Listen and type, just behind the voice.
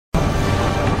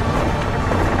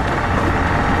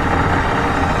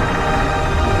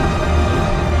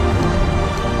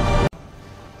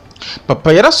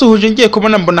Papa yarasuhuje ngiye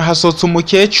kubona mbona hasotse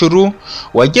umukecuru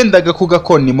wagendaga ku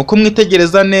gakoni. Mu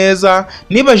kumwitegereza neza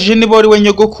nibajije niba ari we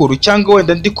nyogokuru cyangwa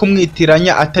wenda ndi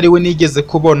kumwitiranya atari we nigeze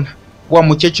kubona. Wa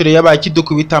mukecuru yabaye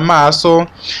akidukubita amaso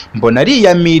mbona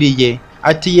ariyamiriye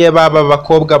ati ye baba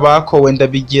bakobwa bakowe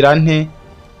ndabigira nte,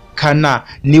 kana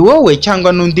ni wowe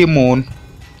cyangwa n'undi muntu?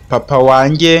 Papa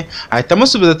wanjye ahita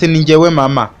amusubiza ati ni njyewe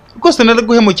mama, rwose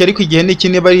naraguhemukiye ariko igihe n'iki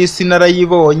niba ari isi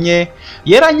narayibonye,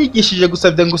 yaranyigishije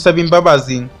gusabye ngusaba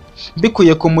imbabazi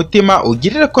mbikuye ku mutima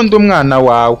ugirire ko ndi umwana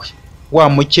wawe. Wa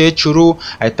mukecuru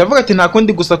ahita avuga ati nta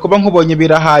kundi gusa kuba nkubonye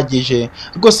birahagije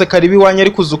rwose, karibi iwanjye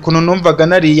ariko uzi ukuntu numvaga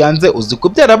nariyanze, uzi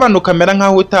kubyara abana ukamera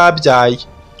nkaho utabyaye.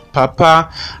 Papa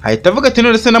ahita avuga ati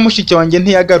none se na mushiki wanjye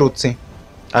ntiyagarutse?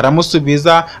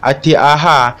 Aramusubiza ati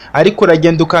aha, ariko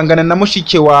uragenda ukangana na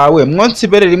mushiki wawe mwonsi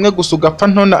ibere rimwe gusa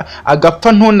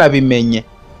agapfa ntunabimenye.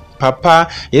 Papa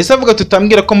yahise avuga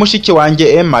tutambwira ko mushiki wanjye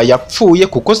Emma yapfuye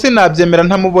kuko sinabyemera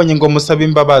ntamubonye ngo musabe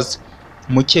imbabazi.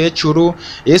 Mukecuru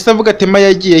yahise avuga ati Emma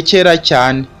yagiye kera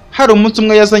cyane, hari umunsi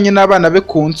umwe yazanye n'abana be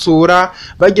kunsura,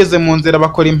 bageze mu nzira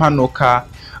bakora impanuka,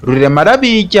 Rurema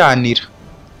arabijyanira.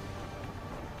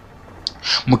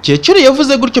 Mukecuru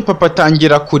yavuze gutyo papa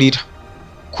atangira kurira.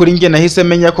 Kuri njye nahise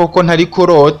menya koko ntari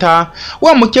kurota.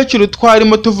 Wa mukecuru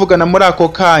twarimo tuvugana muri ako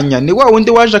kanya ni wa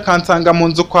wundi waje akansanga mu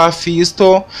nzu kwa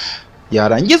Fisto,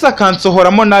 yarangiza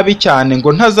akansohoramo nabi cyane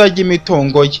ngo ntazajya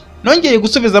imitungo ye. Nongeye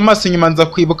gusubiza amaso inyuma nza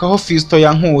kwibuka aho Fisto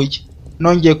yankuye,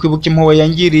 nongeye kwibuka impuhwe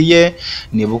yangiriye,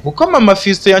 nibuka uko mama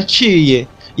Fisto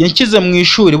yanshyize mu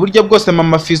ishuri. Burya bwose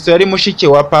mama Fisto yari mushiki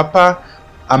wa papa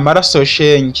amaraso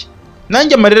shenge.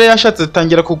 Nanjye amarira yashatse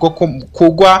atangira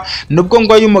kugwa nubwo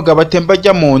ngo y'umugabo atemba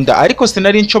ajya mu nda, ariko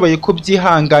sinari nshoboye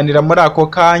kubyihanganira muri ako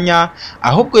kanya,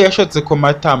 ahubwo yashotse ku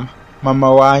matama.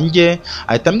 Mama wanjye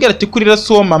ahita ambwira ati kurira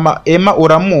si uwo mama Emma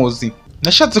uramuzi?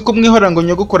 Nashatse kumwihora ngo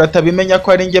nyogokuru atabimenya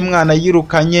ko ari njye mwana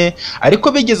yirukanye,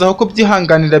 ariko bigeze aho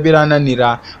kubyihanganira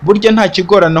birananira. Burya nta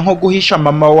kigorana nko guhisha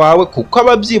mama wawe kuko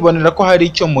ababyibonera ko hari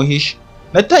icyo muhisha.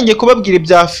 Natangiye kubabwira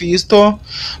ibya Fisto,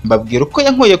 mbabwira uko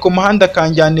yankuye ku muhanda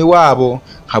akanjyana iwabo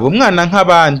nkaba umwana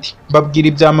nk'abandi, mbabwira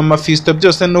ibya mama Fisto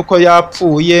byose nuko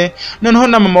yapfuye. Noneho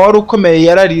na mama wari ukomeye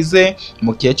yararize.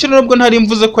 Mukecuru nubwo ntari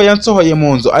mvuze ko yansohoye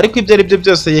mu nzu, ariko ibyo ari byo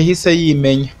byose yahise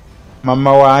yimenya.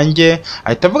 Mama wanjye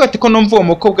ahita avuga ati ko numva uwo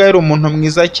mukobwa yari umuntu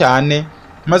mwiza cyane,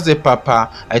 maze papa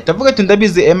ahita avuga ati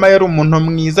ndabizi Emma yari umuntu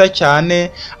mwiza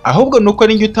cyane, ahubwo nuko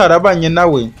ari njye utarabanye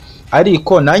nawe,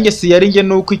 ariko nanjye si yari njye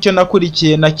nuko icyo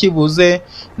nakurikiye nakibuze,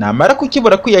 namara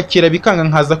kukibura kwiyakira bikanga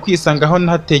nkaza kwisanga aho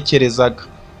ntatekerezaga.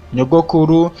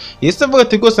 Nyogokuru yahise avuga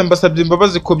ati rwose mbasabye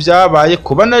imbabazi ku byabaye,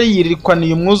 kuba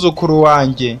nariyirikaniye umwuzukuru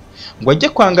wanjye ngo ajye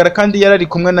kwangara kandi yarari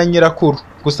kumwe na nyirakuru,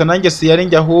 gusa nanjye si yari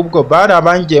njye ahubwo bari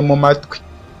abangiye mu matwi.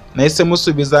 Nahise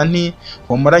musubiza nti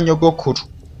humura nyogokuru,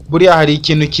 buriya hari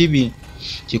ikintu kibi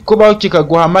kikubaho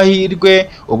kikaguha amahirwe,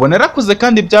 ubu narakuze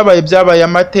kandi byabaye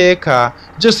amateka,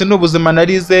 byose ni ubuzima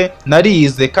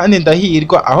narize kandi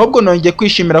ndahirwa, ahubwo nongeye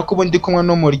kwishimira ko ubu ndi kumwe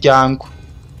n'umuryango.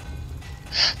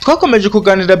 Twakomeje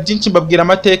kuganira byinshi, mbabwira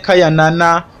amateka ya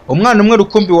Nana, umwana umwe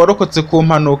rukumbi warokotse ku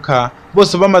mpanuka.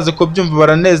 Bose bamaze kubyumva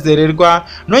baranezererwa.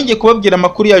 Nongeye kubabwira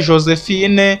amakuru ya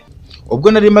Josephine,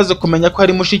 ubwo nari maze kumenya ko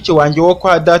ari mushiki wanjye wo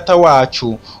kwa data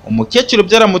wacu. Umukecuru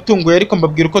byaramutunguye, ariko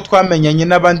mbabwira uko twamenyanye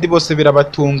n'abandi bose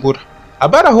birabatungura.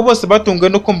 Abari aho bose batunguwe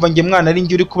no kumva njye mwana ari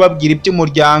njye uri kubabwira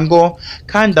iby'umuryango,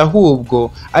 kandi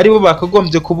ahubwo ari bo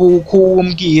bakagombye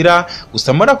kuwumbwira.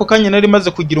 Gusa muri ako kanya nari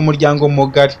maze kugira umuryango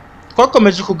mugari.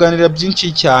 Twakomeje kuganira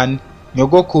byinshi cyane.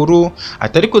 Nyogokuru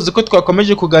atari kuzi ko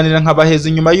twakomeje kuganira nkabaheza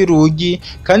inyuma y'urugi,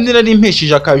 kandi nari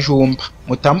mpishije akajumba.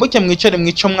 Mutambuke mwicare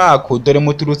mwico mwako, dore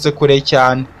muturutse kure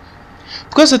cyane.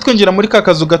 Twese twinjira muri ka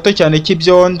kazu gato cyane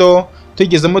k'ibyondo,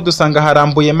 tugezemo dusanga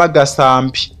harambuyemo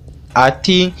agasambi.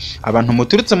 Ati abantu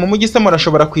muturutse mu mujyi se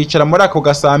murashobora kwicara muri ako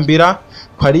gasambira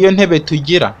ko ariyo ntebe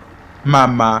tugira?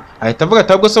 Mama ahita avuga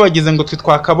ati ahubwo se wagize ngo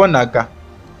twakabonaga.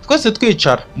 Twese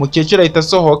twicara, mukecuru ahita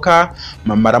asohoka.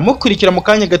 Mama aramukurikira. Mu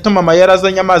kanya gato mama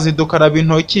yarazanye amazi dukaraba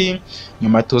intoki,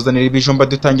 nyuma tuzanira ibijumba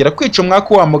dutangira kwica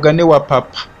umwaka wa mugani wa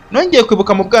papa. Nongeye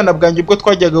kwibuka mu bwana bwanjye ubwo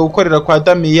twajyaga gukorera kwa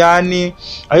Damiyani,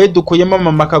 ayo dukuyemo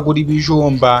mama akagura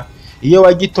ibijumba, iyo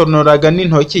wagitonoraga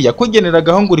n'intoki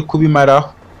yakugeneragaho ngo uri kubimaraho.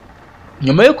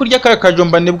 Nyuma yo kurya ka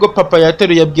kajumba nibwo papa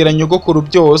yateruye abwira nyogokuru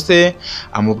byose,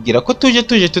 amubwira ko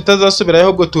tuje tutazasubirayo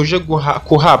ahubwo tuje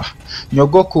kuhaba.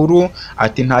 Nyogokuru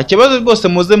ati nta kibazo rwose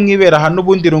muze mwibera hano,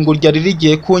 ubundi irungu ryari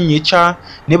rigiye kunyica,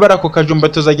 niba ari ako kajumba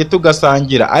tuzajya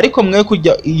tugasangira, ariko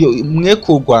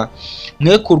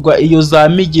mwekurwa iyo za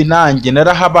migi nanjye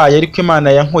narahabaye, ariko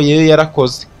Imana yankuyeyo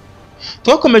yarakoze.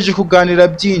 Twakomeje kuganira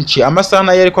byinshi, amasaha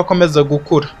nayo ariko akomeza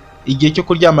gukura. Igihe cyo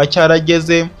kuryama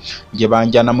cyarageze, njye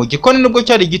banjyana mu gikoni nubwo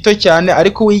cyari gito cyane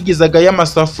ariko wigizaga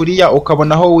y'amasafuriya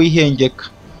ukabona aho wihengeka.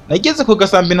 Nageze ku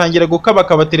gasambi ntangira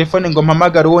gukabakaba telefone ngo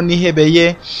mpamagare uwo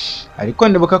nihebeye, ariko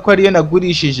nibuka ko ariyo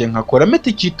nagurishije nkakuramo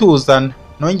itike ituzana.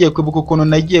 Nongeye kwibuka ukuntu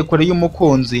nagiye kure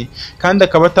y'umukunzi kandi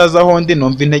akaba atazi aho ndi,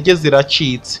 numva intege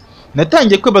ziracitse.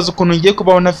 Natangiye kwibaza ukuntu ngiye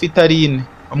kubaho ntafite Aline,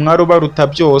 umwari ubaruta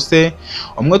byose,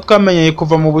 umwe twamenyeye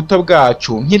kuva mu buto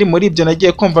bwacu. Nkiri muri ibyo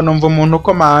nagiye kumva numva umuntu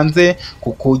ukomanze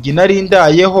ku kugi nari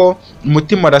ndayeho,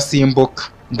 umutima urasimbuka.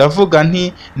 Ndavuga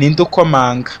nti ninde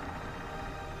ukomanga?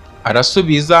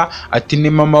 Arasubiza ati ni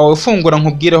mama wawe, fungura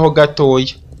nkubwireho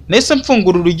gatoya. Nahise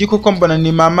mfungura urugi kuko mbona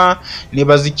ni mama,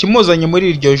 nibaza ikimuzanye muri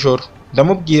iryo joro.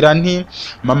 Ndamubwira nti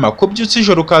mama, ko byutse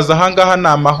ijoro ukaza ahangaha ni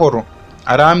amahoro?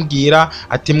 Arambwira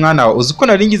ati mwana wawe, uzi ko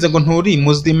nari ngize ngo nturi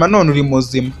muzima none uri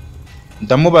muzima.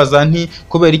 Ndamubaza nti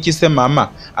kubera iki se mama?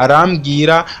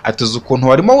 Arambwira ati uzi ukuntu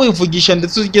warimo wivugisha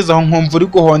ndetse ugeze aho nkumva uri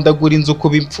guhondagura inzu ku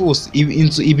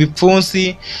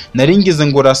ibipfunsi, nari ngize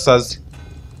ngo urasaze.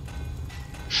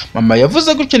 Mama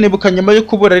yavuze gutyo nibuka nyuma yo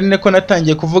kubura Aline ko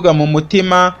natangiye kuvuga mu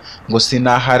mutima ngo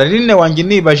sinahara Aline wanjye,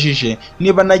 nibajije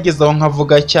niba nageze aho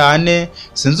nkavuga cyane.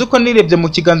 Sinzi uko nirebye mu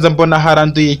kiganza mbona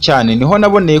haranduye cyane, niho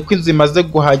naboneye ko inzu imaze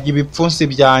guhaga ibipfunsi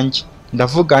byanjye.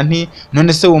 Ndavuga nti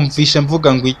none se wumvishe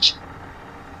mvuga ngo iki?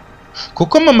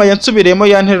 Kuko mama yansubiriyemo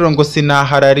yanterero ngo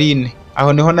sinahara Aline.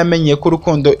 Aho niho namenyeye ko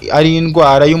urukundo ari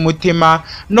indwara y'umutima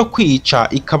no kwica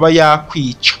ikaba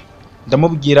yakwica.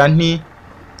 Ndamubwira nti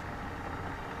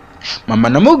mama,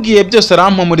 namubwiye byose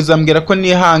arampumuriza ambwira ko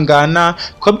nihangana,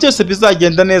 ko byose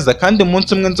bizagenda neza kandi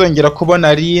umunsi umwe nzongera kubona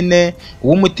Aline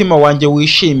uw'umutima wanjye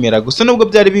wishimira. Gusa nubwo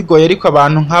byari bigoye ariko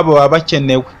abantu nk'abo baba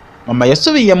bakenewe. Mama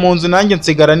yasubiye mu nzu nanjye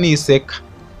nsigara niseka.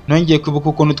 Nongeye kwibuka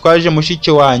ukuntu twaje mushiki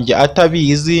wanjye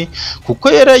atabizi kuko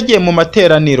yari agiye mu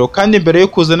materaniro, kandi mbere yo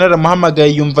kuza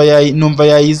naramuhamagaye numva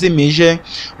yayizimije,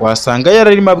 wasanga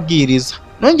yararimo abwiriza.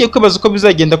 Nongeye kwibaza uko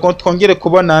bizagenda ko twongere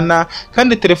kubonana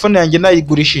kandi telefone yanjye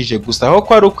nayigurishije, gusa aho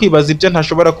ko ari ukwibaza ibyo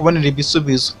ntashobora kubonera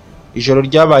ibisubizo. Ijoro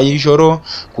ryabaye ijoro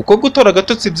kuko gutora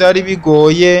agatotsi byari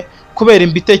bigoye kubera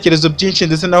ibitekerezo byinshi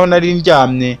ndetse naho nari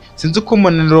ndyamye. Sinzi uko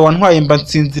umunaniro wantwaye mba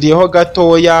nsinziriyeho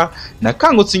gatoya,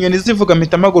 nakangutse inyoni zivuga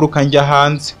mpita mpaguruka njya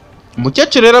hanze.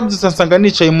 Umukecuru rero abyutse ansanga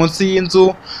nicaye munsi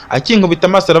y'inzu, akinkubita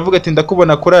amaso aravuga ati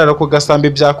ndakubona kurara ku gasambi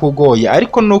byakugoye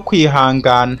ariko ni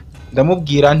ukwihangana.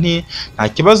 Ndamubwira nti nta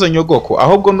kibazo nyogoko,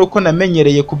 ahubwo nuko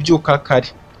namenyereye kubyuka kare.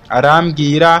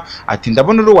 Arambwira ati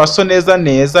ndabona uri waso neza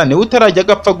neza, niwe utarajya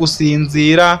agapfa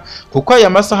gusinzira kuko aya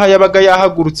masaha yabaga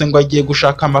yahagurutse ngo agiye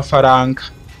gushaka amafaranga.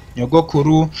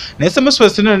 Nyogokuru nahise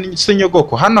musubiza se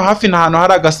nyogoko, hano hafi nta hantu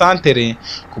hari agasantere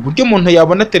ku buryo umuntu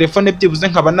yabona telefone byibuze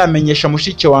nkaba namenyesha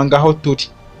mushiki wanjye aho turi?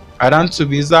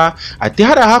 Aransubiza ati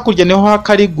hari hakurya niho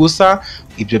hakari, gusa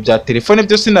ibyo bya telefone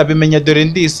byose nabimenya dore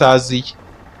ndisaziye.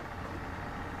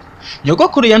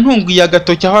 Nyogokuru yantunguye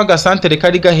agatoki aho agasantere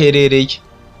kari gaherereye.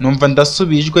 Numva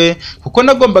ndasubijwe kuko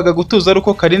nagombaga gutuza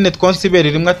aruko Karine twonse ibere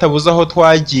rimwe atabuze aho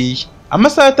twagiye.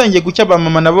 Amasaha yatangiye gucya, ba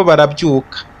mama nabo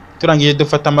barabyuka. Turangije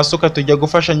dufata amasuka tujya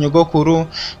gufasha nyogokuru,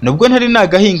 nubwo ntari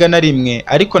nagahinga na rimwe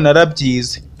ariko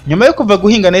narabyize. Nyuma yo kuva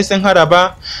guhinga nahise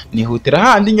nkaraba, nihutira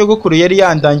handi nyogokuru yari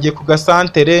yandangiye ku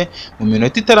gasantere. Mu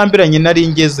minota itarambiranye nari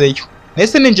ngezeyo.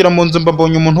 Nahise ninjira mu nzu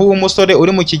mbonye umuntu w'umusore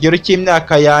uri mu kigero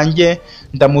cy'imyaka yanjye,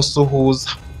 ndamusuhuza.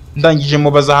 Ndangije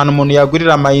mubaza ahantu umuntu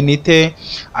yagurira amayinite,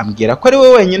 ambwira ko ari we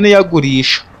wenyine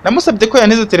yagurisha. Namusabye ko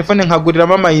yantize telefone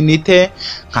nkaguriramo amayinite,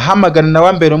 nkahamagara na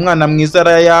wambere umwana mwiza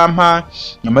arayampa.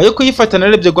 Nyuma yo kuyifata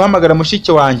narebye guhamagara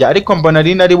mushiki wanjye, ariko mbona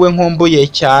Aline ari we nkumbuye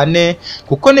cyane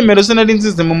kuko nimero ze nari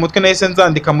nzize mu mutwe, nahise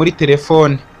nzandika muri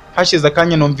telefone. Hashize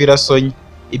akanya numvira sonye.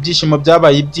 Ibyishimo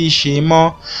byabaye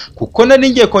ibyishimo kuko nari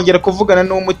ngiye kongera kuvugana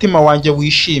n'umutima wanjye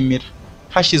wishimira.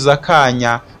 Hashize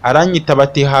akanya aranyitaba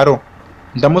ati haro.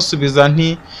 Ndamusubiza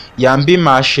nti yambi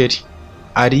masheri.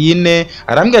 Aline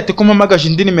arambwira ati ko mpamagaje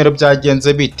indi nimero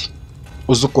byagenze biti?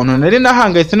 Uzi ukuntu nari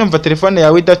nahangayitse numva telefone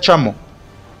yawe idacamo?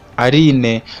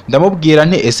 Aline ndamubwira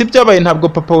nti ese byabaye ntabwo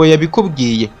papa we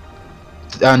yabikubwiye?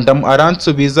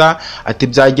 Aransubiza ati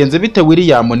byagenze bite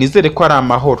William, nizere ko ari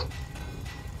amahoro.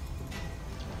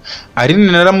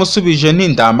 Aline naramusubije nti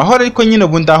ndamahoro ariko nyine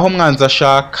ubu ndaho mwanza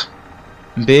ashaka.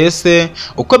 Mbese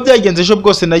uko byagenze ejo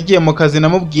bwose nagiye mu kazi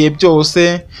namubwiye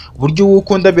byose, buryo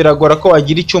ukunda biragora ko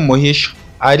wagira icyo umuhisha.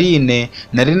 Aline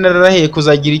nari nararahiye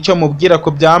kuzagira icyo mubwira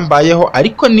ko byambayeho,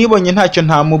 ariko nibonye ntacyo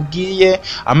ntamubwiye.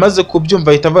 Amaze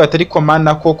kubyumva ahita avuga ati ariko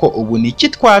mana koko ubu ni iki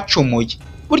twacumuye?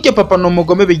 Burya papa ni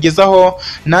umugome bigezaho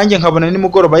nanjye nkabona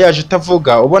nimugoroba yaje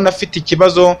utavuga, ubona afite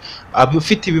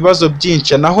ibibazo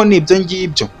byinshi, naho nibyo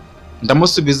ngibyo.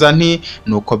 Ndamusubiza nti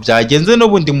nuko byagenze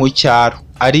n'ubundi mu cyaro.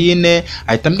 Aline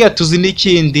ahita ambwira tuzi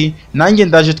n'ikindi, nanjye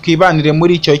ndaje twibanire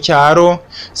muri icyo cyaro,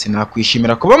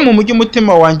 sinakwishimira kuba mu mujyi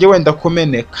umutima wanjye wenda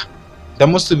kumeneka.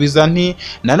 Ndamusubiza nti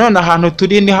nanone ahantu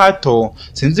turi ni hato,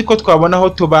 sinzi ko twabona aho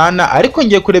tubana, ariko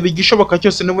ngiye kureba igishoboka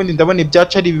cyose n'ubundi ndabona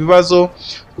ibyacu ari ibibazo,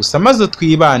 gusa maze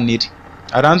twibanire.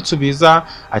 Aransubiza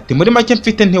ati muri make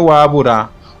mfite ntiwabura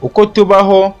uko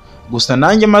tubaho, gusa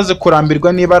nanjye maze kurambirwa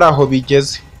niba ari aho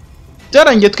bigeze.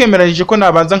 Byarangiye twemeranyije ko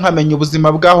nabanza nkamenya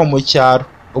ubuzima bwaho mu cyaro,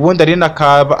 ubundi Aline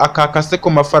akakase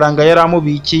ku mafaranga yari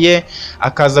amubikiye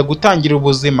akaza gutangira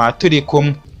ubuzima turi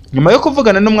kumwe. Nyuma yo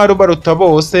kuvugana n'umwari ubaruta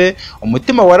bose,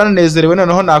 umutima waranezerewe,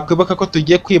 noneho nakwibuka ko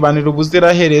tugiye kwibanira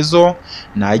ubuziraherezo,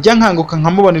 najya nkanguka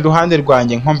nkamubona iruhande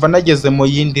rwanjye nkumva nageze mu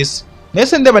yindi si.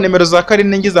 Nese ndeba nimero za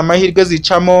Karine ngize amahirwe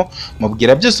zicamo,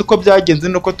 mubwira byose uko byagenze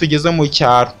nuko tugeze mu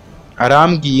cyaro.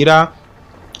 Arambwira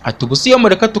ati gusa iyo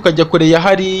mureka tukajya kure ya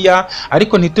hariya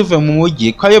ariko ntituve mu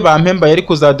mujyi, ko ayo bampemba yari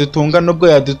kuzadutunga nubwo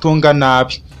yadutunga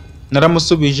nabi.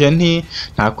 Naramusubije nti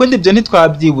nta kundi ibyo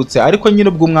ntitwabyibutse, ariko nyine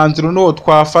ubwo umwanzuro n'uwo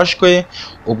twafashwe,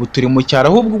 ubu turi mu cyaro,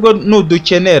 ahubwo ubwo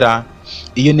nudukenera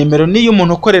iyo nimero ni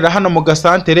iy'umuntu ukorera hano mu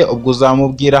gasantere, ubwo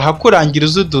uzamubwira ahakurangira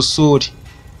uzi udusure.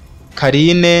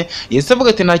 Karine yese avuga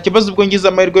ati nta kibazo, ubwo ngize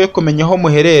amahirwe yo kumenya aho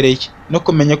muherereye no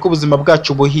kumenya ko ubuzima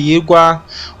bwacu buhirwa,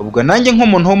 ubwo nanjye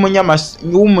nk'umuntu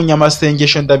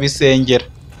w'umunyamasengesho ndabisengera.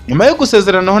 Nyuma yo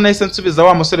gusezeranaho nahise nsubiza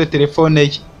wa musore telefone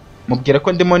ye, mubwira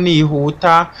ko ndimo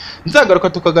nihuta, nzagaruka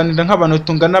tukaganira nk'abantu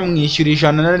tungana,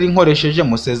 mwishyura 100 nari nkoresheje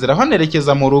musezeraho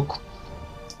nerekeza mu rugo.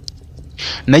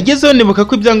 Nagezeho nibuka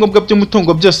ko ibyangombwa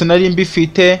by'umutungo byose nari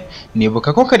mbifite,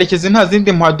 nibuka ko Karekezi nta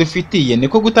zindi mpuha dufitiye,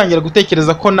 niko gutangira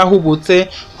gutekereza ko nahubutse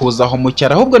kuza aho mu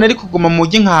cyaro, ahubwo nari kuguma mu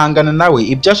mujyi nkahangana nawe,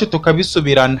 ibyacu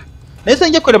tukabisubirana. Nahise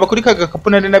njya kureba kuri ka gakapu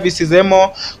nari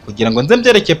nabisizemo kugira ngo nze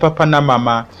mbyereke papa na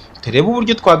mama, turebe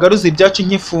uburyo twagaruza ibyacu.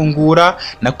 Nkifungura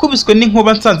nakubiswe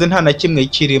n'inkuba nsanze nta na kimwe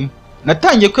kirimo.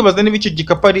 Natangiye kwibaza niba icyo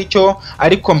gikapu ari cyo,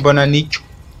 ariko mbona nicyo.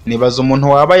 Nibaza umuntu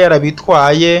waba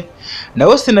yarabitwaye,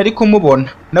 nawe sinari kumubona.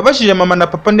 Nabashije mama na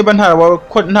papa niba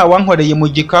nta wankoreye mu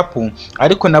gikapu,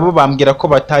 ariko nabo bambwira ko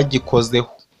batagikozeho.